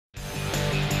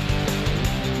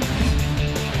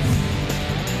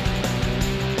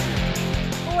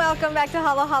Welcome back to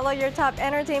Halo Halo, your top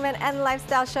entertainment and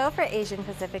lifestyle show for Asian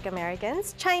Pacific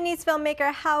Americans. Chinese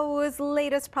filmmaker Hao Wu's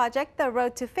latest project, The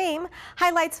Road to Fame,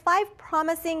 highlights 5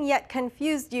 promising yet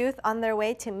confused youth on their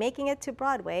way to making it to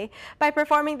Broadway by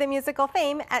performing the musical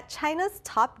Fame at China's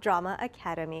top drama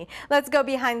academy. Let's go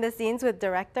behind the scenes with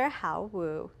director Hao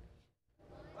Wu.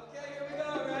 Okay, here we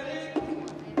go. Ready?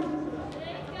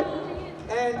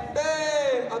 And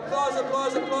Fame! Applause,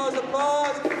 applause, applause,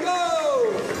 applause. Go!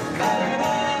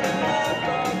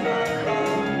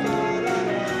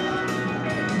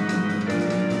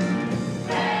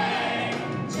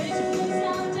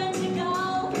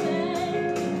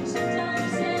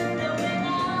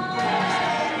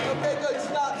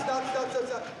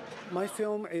 My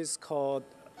film is called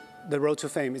The Road to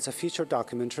Fame. It's a feature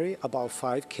documentary about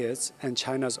 5 kids and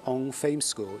China's own fame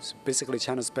schools, basically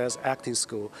China's best acting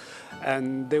school.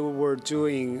 And they were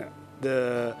doing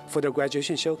for their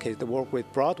graduation showcase, they worked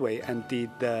with Broadway and did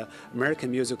the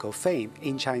American musical Fame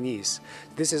in Chinese.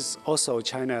 This is also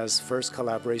China's first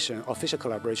official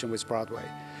collaboration with Broadway.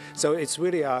 So it's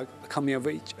really a coming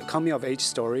of age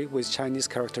story with Chinese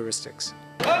characteristics.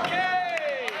 Okay!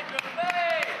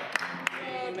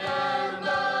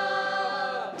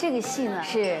 这个戏呢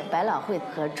是百老汇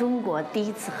和中国第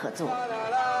一次合作。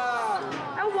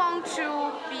I want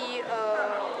to be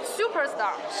a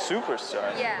superstar.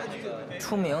 Superstar. Yeah.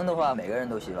 出名的话，每个人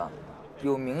都希望，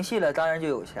有名气了，当然就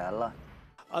有钱了。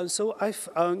So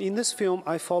in this film,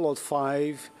 I followed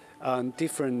 5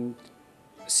 different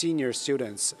senior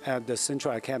students at the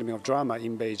Central Academy of Drama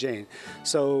in Beijing.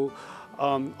 So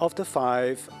of the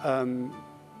 5,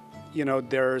 you know,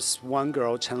 there's one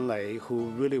girl, Chen Lei, who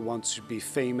really wants to be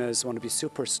famous, want to be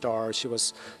superstar. She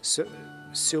was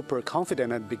super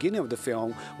confident at the beginning of the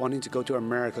film, wanting to go to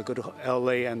America, go to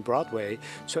LA and Broadway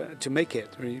to make it,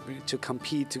 to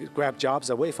compete, to grab jobs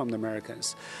away from the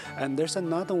Americans. And there's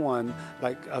another one,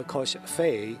 like called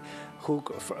Fei,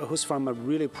 who's from a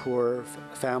really poor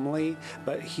family,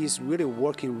 but he's really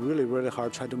working really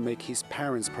hard trying to make his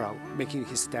parents proud, making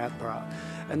his dad proud.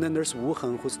 And then there's Wu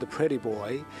Heng, who's the pretty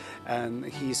boy, and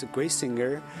he's a great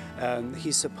singer, and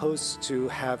he's supposed to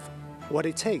have what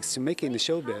it takes to make it in the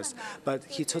showbiz, but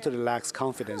he totally lacks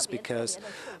confidence because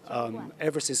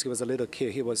ever since he was a little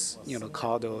kid, he was, you know,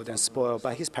 coddled and spoiled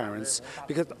by his parents,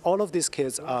 because all of these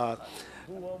kids are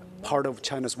part of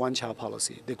China's one-child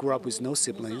policy. They grew up with no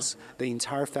siblings. The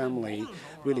entire family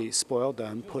really spoiled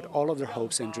them, put all of their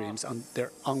hopes and dreams on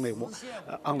their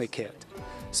only kid.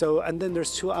 So, and then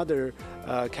there's 2 other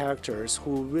characters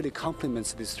who really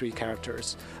complements these 3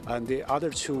 characters. And the other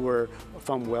 2 were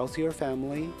from wealthier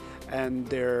family, and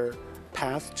their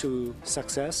path to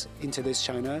success in today's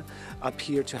China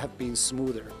appear to have been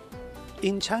smoother.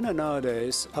 In China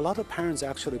nowadays, a lot of parents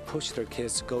actually push their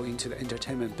kids to go into the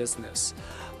entertainment business.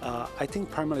 I think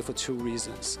primarily for 2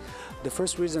 reasons. The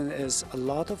first reason is a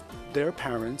lot of their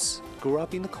parents grew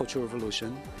up in the Cultural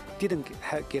Revolution, didn't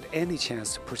get any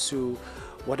chance to pursue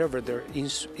whatever their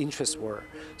interests were.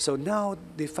 So now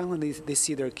they finally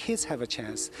see their kids have a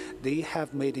chance. They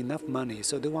have made enough money,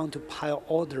 so they want to pile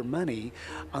all their money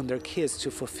on their kids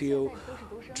to fulfill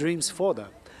dreams for them.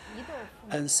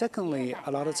 And secondly,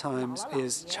 a lot of times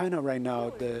is China right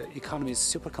now, the economy is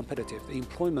super competitive. The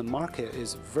employment market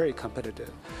is very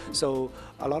competitive. So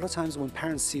a lot of times when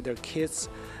parents see their kids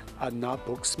are not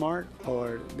book smart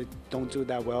or they don't do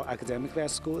that well academically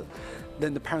at school,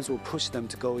 then the parents will push them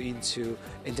to go into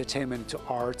entertainment, to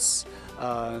arts,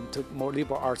 to more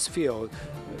liberal arts field,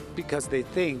 because they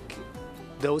think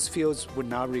those fields would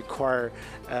not require,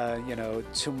 you know,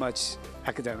 too much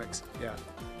academics. Yeah.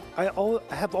 I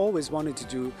have always wanted to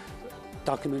do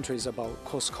documentaries about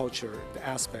cross-culture, the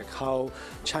aspect, how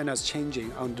China is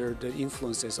changing under the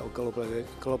influences of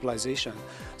globalization.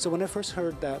 So when I first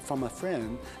heard that from a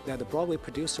friend that the Broadway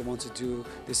producer wants to do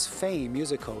this Fame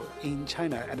musical in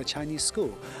China at a Chinese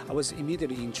school, I was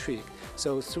immediately intrigued.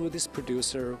 So through this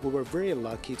producer, we were very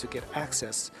lucky to get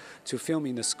access to film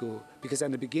in the school, because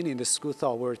at the beginning the school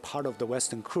thought we were part of the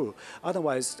Western crew.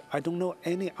 Otherwise, I don't know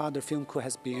any other film crew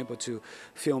has been able to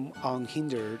film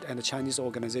unhindered at a Chinese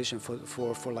organization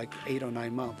for like 8 or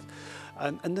 9 months.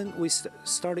 And then we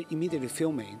started immediately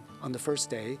filming on the first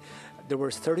day. There were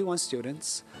 31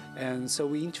 students, and so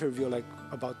we interviewed like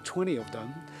about 20 of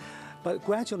them. But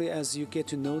gradually, as you get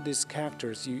to know these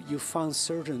characters, you found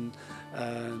certain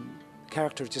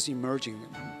characters just emerging,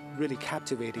 really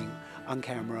captivating on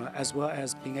camera, as well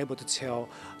as being able to tell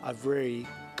very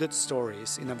good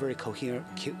stories in a very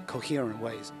coherent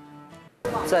ways.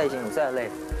 再辛苦再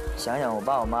累，想想我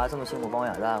爸我妈这么辛苦帮我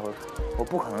养大，我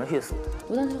不可能去死。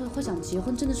我当时会想，结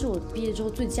婚真的是我毕业之后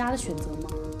最佳的选择吗？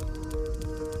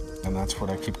 and that's what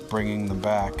I keep bringing them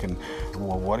back. And,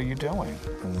 well, what are you doing?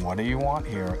 And what do you want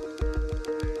here?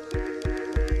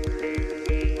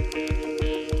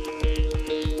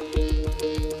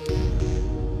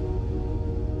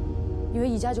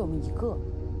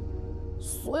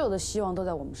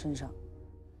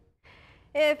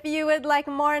 If you would like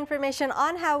more information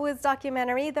on Howoo's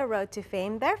documentary, The Road to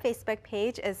Fame, their Facebook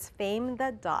page is Fame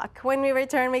the Doc. When we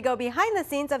return, we go behind the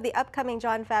scenes of the upcoming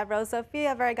Jon Favreau,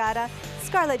 Sofia Vergara,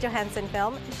 Scarlett Johansson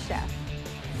film, Chef.